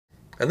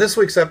In this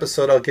week's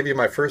episode, I'll give you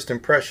my first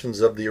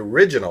impressions of the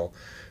original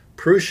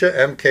Prusa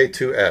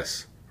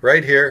MK2S,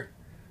 right here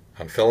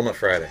on Filament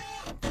Friday.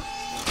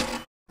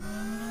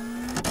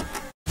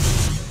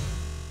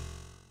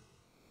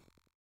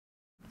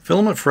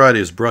 Filament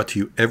Friday is brought to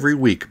you every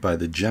week by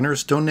the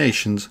generous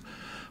donations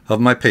of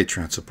my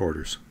Patreon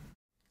supporters.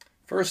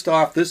 First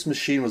off, this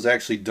machine was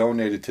actually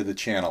donated to the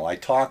channel. I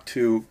talked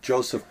to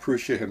Joseph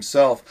Prusa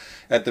himself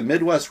at the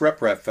Midwest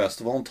Rep Rap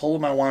Festival and told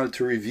him I wanted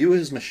to review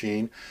his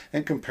machine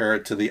and compare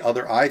it to the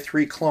other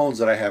i3 clones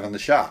that I have in the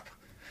shop.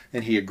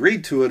 And he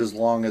agreed to it as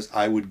long as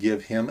I would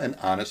give him an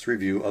honest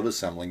review of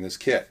assembling this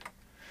kit.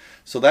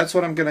 So that's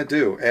what I'm going to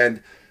do.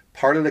 And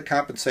part of the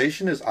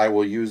compensation is I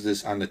will use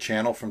this on the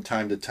channel from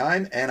time to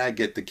time, and I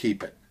get to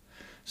keep it.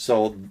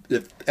 So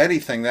if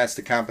anything, that's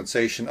the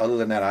compensation. Other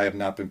than that, I have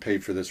not been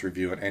paid for this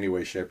review in any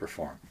way, shape, or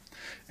form.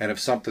 And if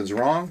something's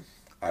wrong,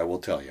 I will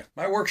tell you.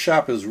 My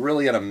workshop is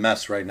really in a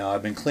mess right now.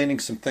 I've been cleaning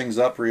some things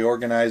up,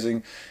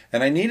 reorganizing,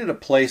 and I needed a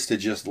place to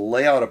just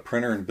lay out a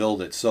printer and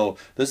build it. So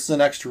this is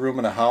an extra room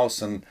in the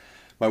house, and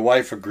my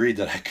wife agreed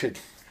that I could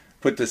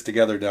put this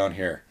together down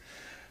here.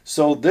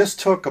 So this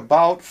took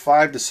about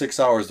 5 to 6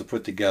 hours to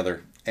put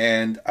together.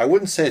 And I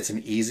wouldn't say it's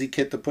an easy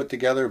kit to put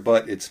together,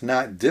 but it's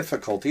not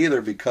difficult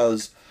either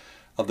because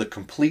of the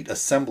complete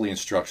assembly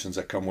instructions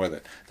that come with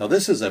it. Now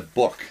this is a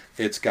book.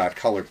 It's got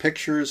color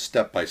pictures,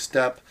 step by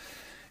step.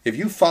 If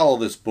you follow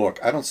this book,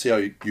 I don't see how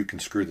you can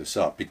screw this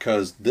up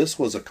because this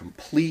was a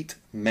complete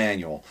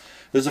manual.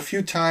 There's a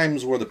few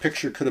times where the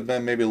picture could have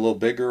been maybe a little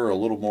bigger or a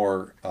little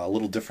more, a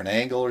little different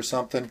angle or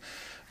something.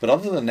 But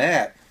other than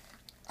that,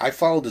 I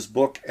followed this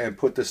book and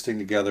put this thing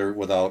together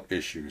without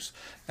issues.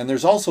 And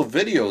there's also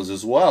videos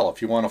as well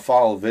if you want to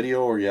follow a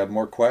video or you have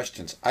more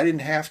questions. I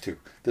didn't have to.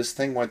 This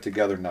thing went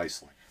together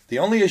nicely. The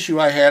only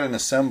issue I had in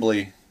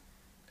assembly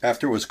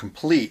after it was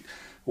complete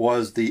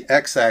was the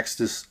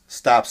X-axis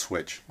stop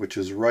switch, which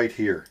is right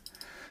here.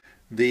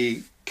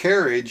 The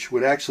carriage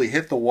would actually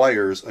hit the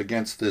wires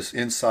against this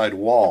inside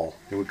wall.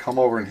 It would come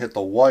over and hit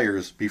the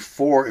wires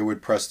before it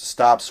would press the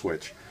stop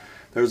switch.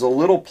 There's a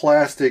little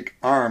plastic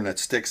arm that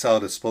sticks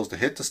out that's supposed to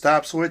hit the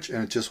stop switch,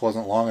 and it just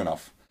wasn't long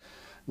enough.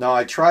 Now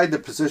I tried to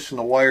position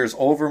the wires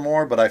over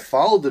more, but I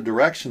followed the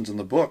directions in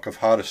the book of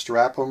how to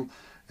strap them,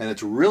 and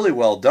it's really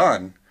well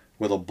done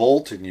with a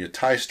bolt and you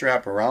tie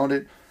strap around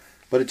it,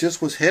 but it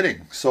just was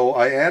hitting. So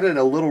I added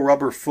a little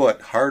rubber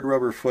foot, hard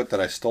rubber foot that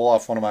I stole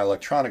off one of my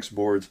electronics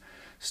boards,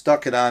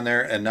 stuck it on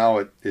there, and now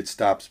it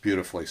stops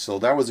beautifully. So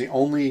that was the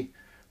only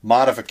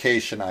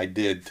modification I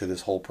did to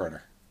this whole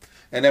printer.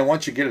 And then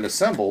once you get it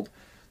assembled,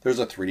 there's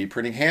a 3D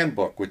printing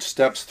handbook which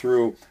steps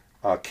through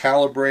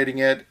calibrating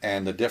it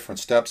and the different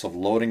steps of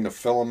loading the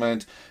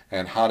filament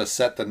and how to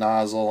set the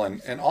nozzle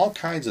and all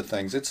kinds of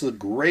things. It's a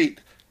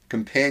great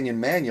companion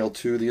manual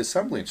to the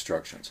assembly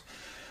instructions.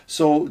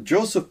 So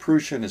Joseph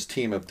Prusa and his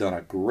team have done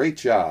a great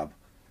job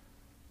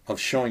of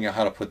showing you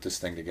how to put this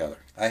thing together.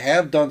 I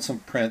have done some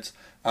prints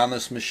on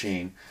this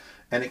machine,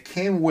 and it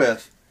came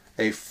with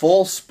a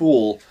full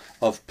spool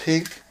of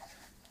pink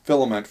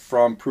filament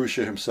from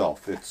Prusa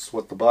himself. It's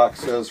what the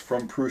box says,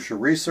 from Prusa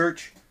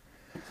Research.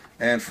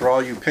 And for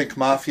all you Pink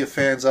Mafia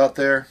fans out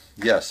there,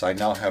 yes, I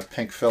now have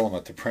pink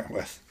filament to print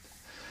with.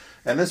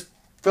 And this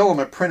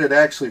filament printed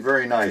actually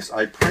very nice.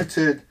 I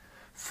printed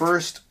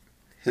first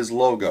his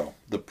logo,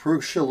 the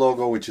Prusa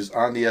logo, which is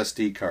on the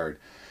SD card.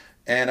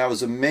 And I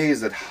was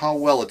amazed at how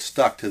well it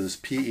stuck to this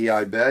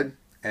PEI bed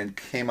and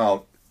came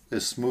out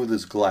as smooth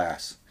as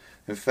glass.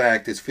 In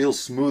fact, it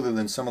feels smoother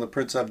than some of the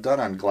prints I've done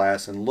on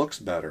glass and looks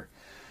better.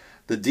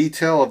 The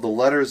detail of the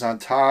letters on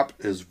top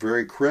is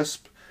very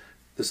crisp.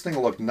 This thing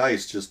will look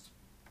nice just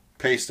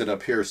pasted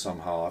up here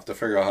somehow. I'll have to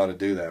figure out how to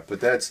do that.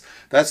 But that's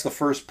the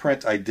first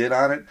print I did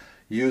on it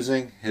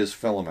using his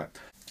filament.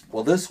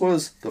 Well, this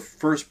was the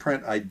first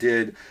print I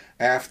did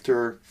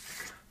after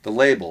the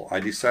label. I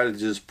decided to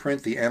just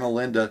print the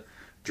Annalynde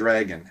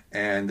Dragon,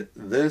 and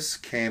this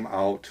came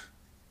out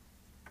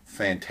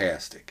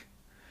fantastic.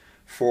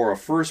 For a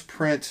first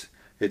print,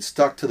 it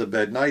stuck to the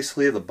bed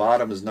nicely. The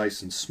bottom is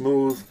nice and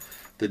smooth.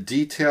 The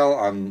detail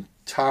on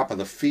top of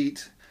the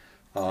feet,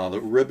 the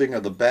ribbing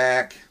of the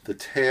back, the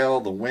tail,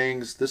 the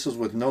wings, this is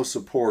with no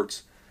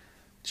supports.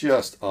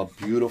 Just a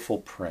beautiful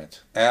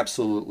print.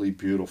 Absolutely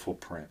beautiful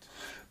print.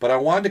 But I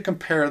wanted to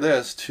compare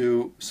this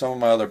to some of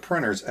my other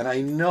printers, and I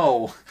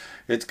know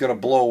it's going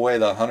to blow away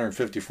the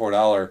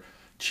 $154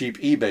 cheap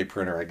eBay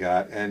printer I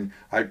got. And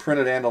I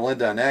printed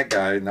Annalynde on that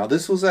guy. Now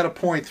this was at a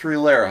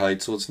 0.3 layer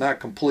height, so it's not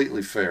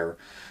completely fair.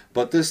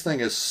 But this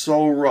thing is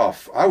so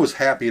rough. I was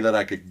happy that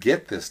I could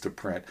get this to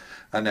print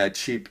on that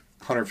cheap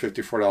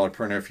 $154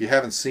 printer. If you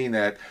haven't seen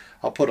that,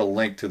 I'll put a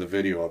link to the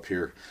video up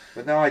here.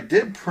 But now I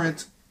did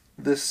print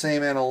this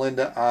same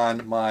Annalynde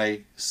on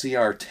my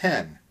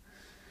CR10.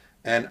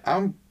 And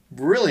I'm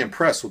really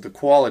impressed with the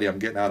quality I'm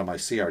getting out of my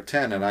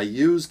CR10. And I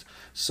used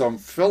some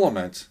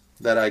filament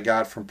that I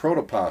got from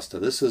Protopasta.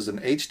 This is an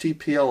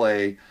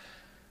HTPLA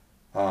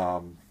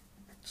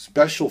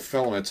special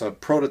filament. It's a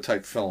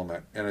prototype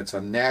filament, and it's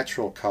a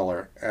natural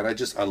color, and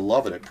I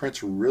love it. It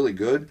prints really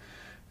good,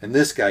 and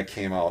this guy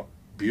came out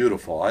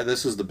beautiful.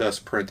 This is the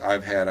best print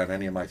I've had on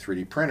any of my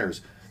 3D printers.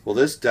 Well,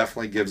 this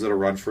definitely gives it a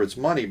run for its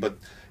money, but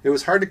it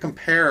was hard to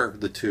compare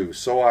the two.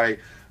 So I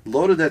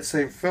loaded that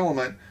same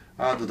filament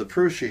onto the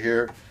Prusa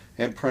here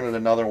and printed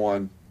another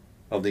one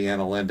of the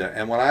Annalenda.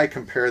 And when I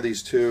compare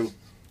these two,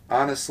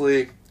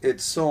 honestly,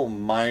 it's so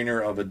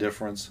minor of a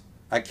difference.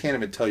 I can't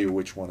even tell you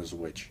which one is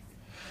which,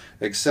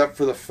 except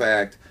for the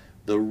fact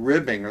the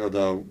ribbing or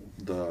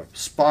the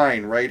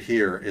spine right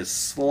here is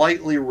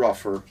slightly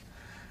rougher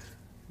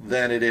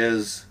than it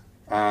is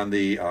on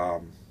the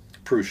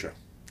Prusa.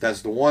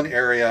 That's the one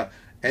area.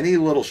 Any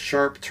little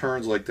sharp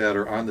turns like that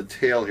are on the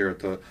tail here at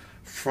the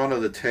front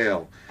of the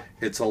tail.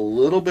 It's a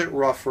little bit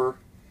rougher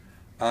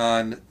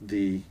on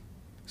the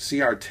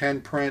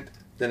CR10 print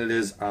than it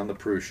is on the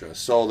Prusa.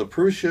 So the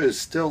Prusa is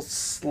still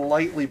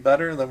slightly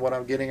better than what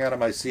I'm getting out of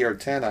my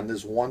CR10 on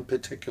this one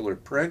particular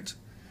print.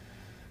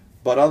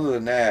 But other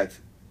than that,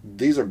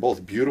 these are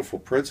both beautiful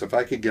prints. If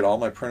I could get all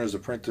my printers to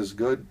print this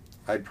good,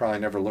 I'd probably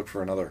never look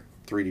for another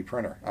 3D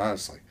printer,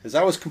 honestly. As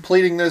I was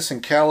completing this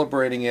and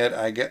calibrating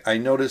it, I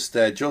noticed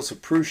that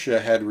Joseph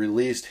Prusa had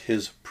released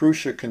his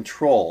Prusa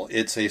Control.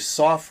 It's a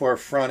software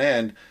front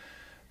end,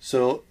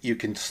 so you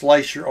can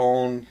slice your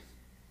own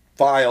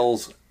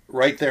files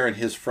right there in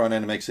his front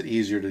end. It makes it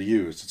easier to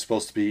use. It's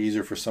supposed to be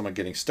easier for someone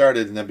getting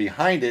started, and then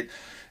behind it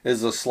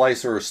is a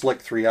slicer or Slick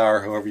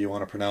 3R, however you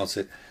want to pronounce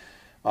it,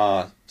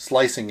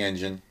 slicing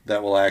engine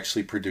that will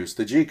actually produce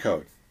the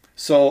G-code.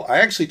 So I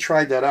actually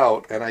tried that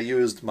out, and I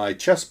used my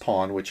chess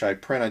pawn, which I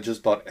print on just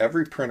about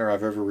every printer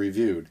I've ever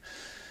reviewed.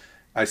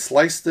 I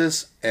sliced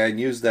this and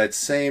used that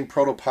same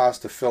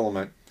protopasta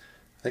filament.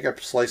 I think I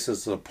sliced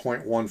this to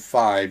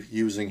 0.15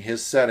 using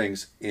his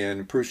settings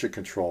in Prusa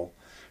Control.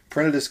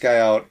 Printed this guy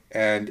out,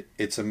 and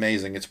it's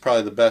amazing. It's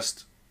probably the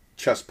best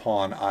chess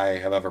pawn I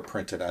have ever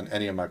printed on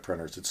any of my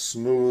printers. It's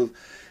smooth,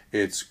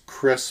 it's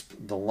crisp,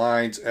 the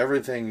lines,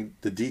 everything,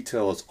 the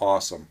detail is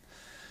awesome.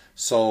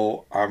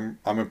 So I'm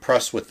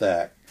impressed with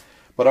that.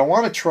 But I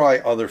want to try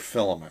other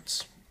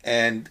filaments.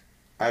 And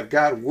I've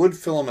got wood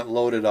filament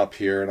loaded up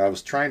here, and I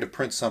was trying to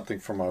print something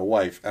for my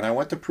wife. And I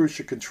went to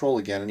Prusa Control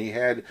again, and he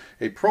had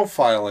a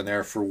profile in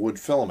there for wood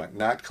filament.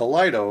 Not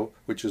Kaleido,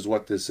 which is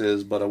what this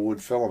is, but a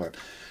wood filament.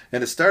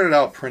 And it started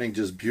out printing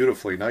just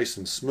beautifully, nice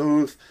and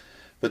smooth.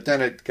 But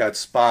then it got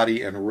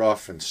spotty and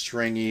rough and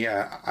stringy.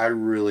 I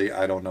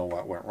don't know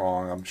what went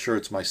wrong. I'm sure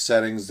it's my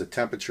settings. The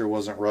temperature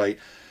wasn't right.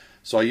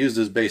 So I used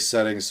his base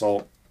settings.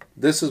 So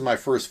this is my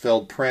first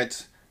failed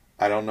print.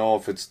 I don't know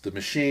if it's the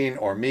machine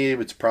or me.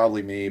 It's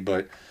probably me,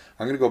 but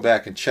I'm going to go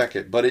back and check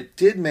it. But it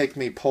did make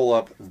me pull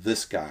up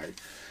this guide.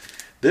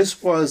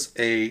 This was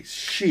a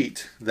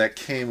sheet that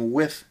came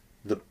with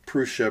the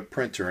Prusa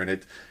printer,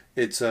 and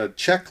it's a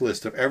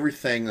checklist of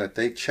everything that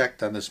they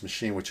checked on this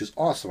machine, which is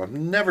awesome. I've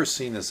never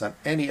seen this on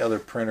any other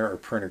printer or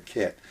printer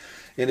kit.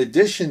 In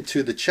addition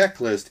to the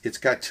checklist, it's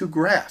got two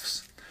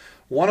graphs.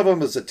 One of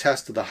them is a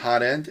test of the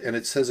hot end, and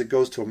it says it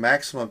goes to a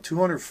maximum of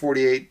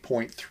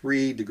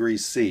 248.3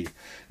 degrees C,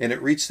 and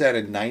it reached that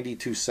in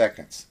 92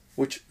 seconds,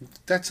 which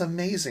that's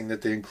amazing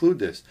that they include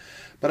this.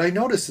 But I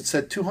noticed it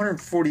said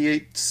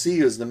 248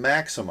 C is the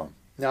maximum.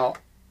 Now,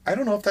 I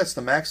don't know if that's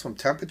the maximum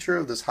temperature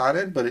of this hot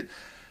end, but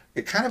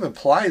it kind of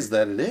implies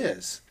that it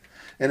is.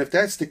 And if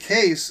that's the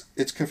case,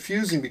 it's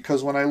confusing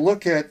because when I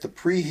look at the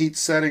preheat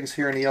settings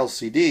here in the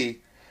LCD,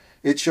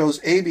 it shows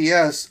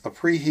ABS a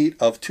preheat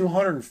of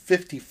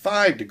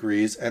 255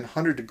 degrees and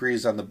 100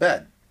 degrees on the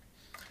bed.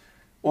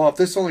 Well, if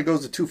this only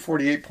goes to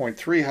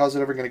 248.3, how's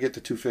it ever going to get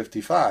to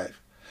 255?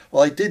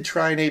 Well, I did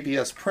try an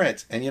ABS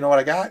print, and you know what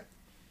I got?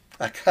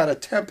 I got a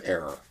temp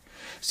error.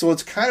 So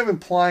it's kind of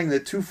implying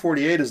that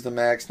 248 is the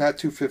max, not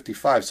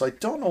 255. So I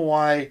don't know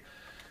why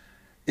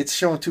it's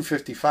showing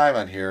 255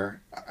 on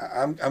here.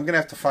 I'm going to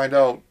have to find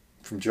out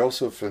from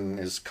Joseph and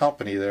his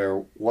company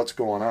there what's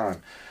going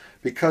on.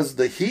 Because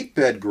the heat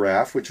bed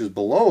graph, which is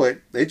below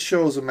it, it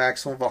shows a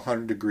maximum of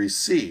 100 degrees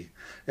C.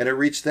 And it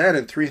reached that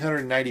in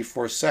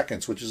 394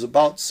 seconds, which is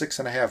about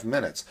 6.5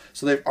 minutes.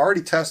 So they've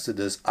already tested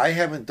this. I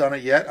haven't done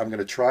it yet. I'm going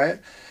to try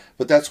it.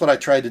 But that's what I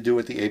tried to do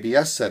with the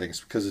ABS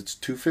settings, because it's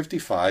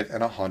 255 and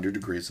 100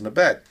 degrees in the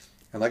bed.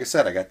 And like I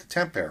said, I got the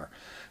temp error.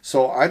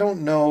 So I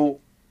don't know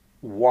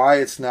why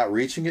it's not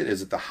reaching it.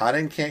 Is it the hot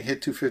end can't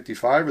hit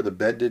 255 or the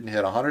bed didn't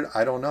hit 100?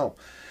 I don't know.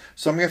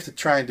 So I'm going to have to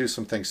try and do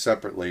some things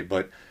separately.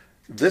 But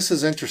this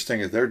is interesting,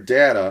 is their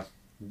data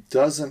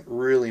doesn't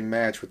really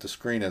match what the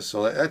screen is.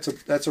 So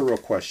that's a real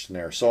question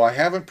there. So I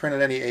haven't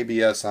printed any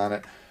ABS on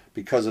it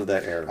because of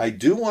that error. I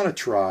do want to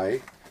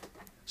try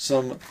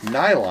some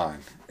nylon.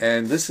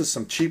 And this is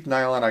some cheap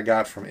nylon I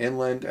got from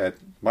Inland at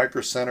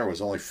Micro Center. It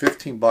was only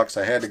 15 bucks.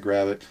 I had to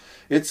grab it.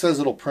 It says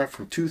it'll print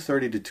from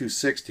 230 to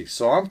 260.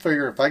 So I'm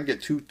figuring if I can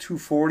get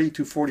 240,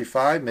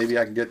 245, maybe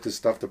I can get this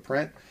stuff to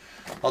print.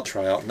 I'll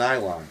try out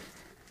nylon.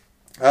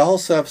 I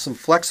also have some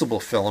flexible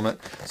filament,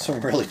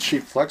 some really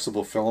cheap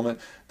flexible filament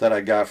that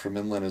I got from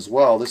Inland as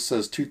well. This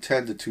says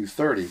 210 to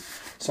 230.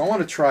 So I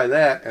want to try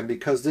that, and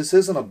because this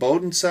isn't a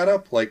Bowden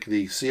setup like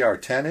the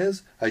CR10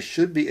 is, I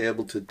should be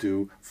able to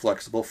do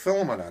flexible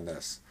filament on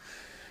this.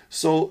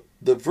 So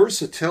the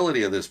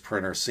versatility of this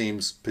printer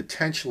seems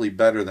potentially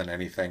better than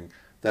anything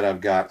that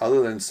I've got,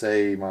 other than,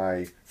 say,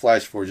 my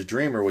FlashForge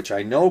Dreamer, which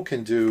I know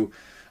can do.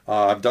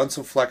 I've done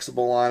some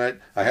flexible on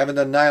it. I haven't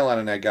done nylon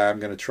on that guy. I'm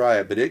going to try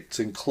it, but it's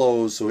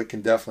enclosed, so it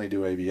can definitely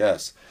do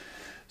ABS.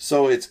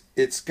 So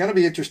it's going to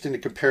be interesting to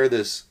compare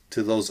this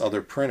to those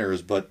other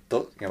printers, but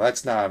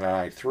that's not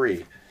an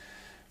i3.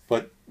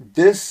 But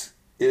this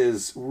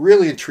is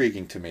really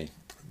intriguing to me.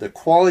 The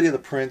quality of the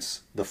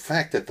prints, the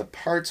fact that the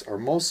parts are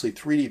mostly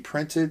 3D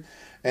printed,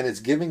 and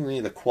it's giving me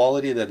the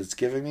quality that it's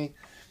giving me.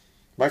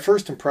 My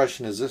first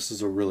impression is this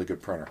is a really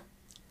good printer.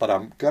 But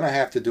I'm going to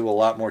have to do a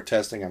lot more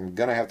testing. I'm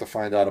going to have to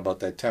find out about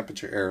that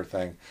temperature error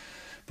thing.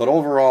 But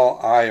overall,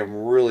 I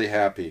am really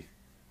happy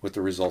with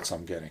the results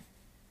I'm getting.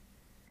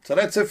 So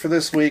that's it for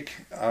this week.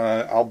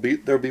 There'll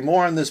be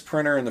more on this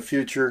printer in the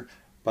future,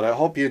 but I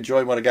hope you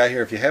enjoyed what I got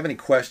here. If you have any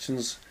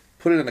questions,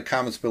 put it in the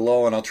comments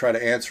below and I'll try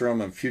to answer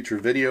them in future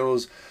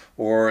videos.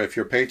 Or if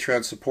you're a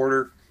Patreon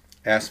supporter,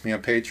 ask me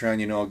on Patreon.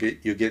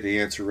 You get the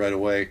answer right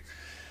away.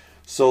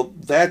 So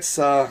that's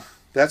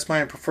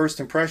my first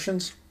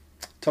impressions.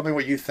 Tell me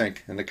what you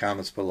think in the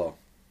comments below.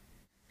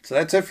 So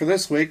that's it for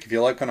this week. If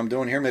you like what I'm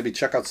doing here, maybe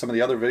check out some of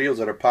the other videos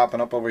that are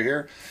popping up over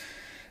here.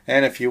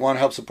 And if you want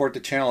to help support the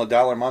channel,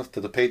 $1 a month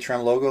to the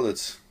Patreon logo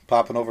that's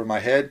popping over my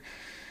head.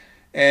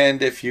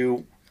 And if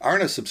you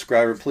aren't a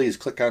subscriber, please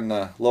click on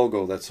the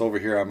logo that's over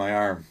here on my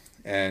arm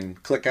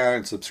and click on it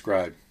and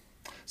subscribe.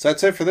 So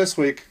that's it for this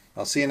week.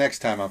 I'll see you next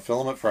time on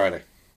Filament Friday.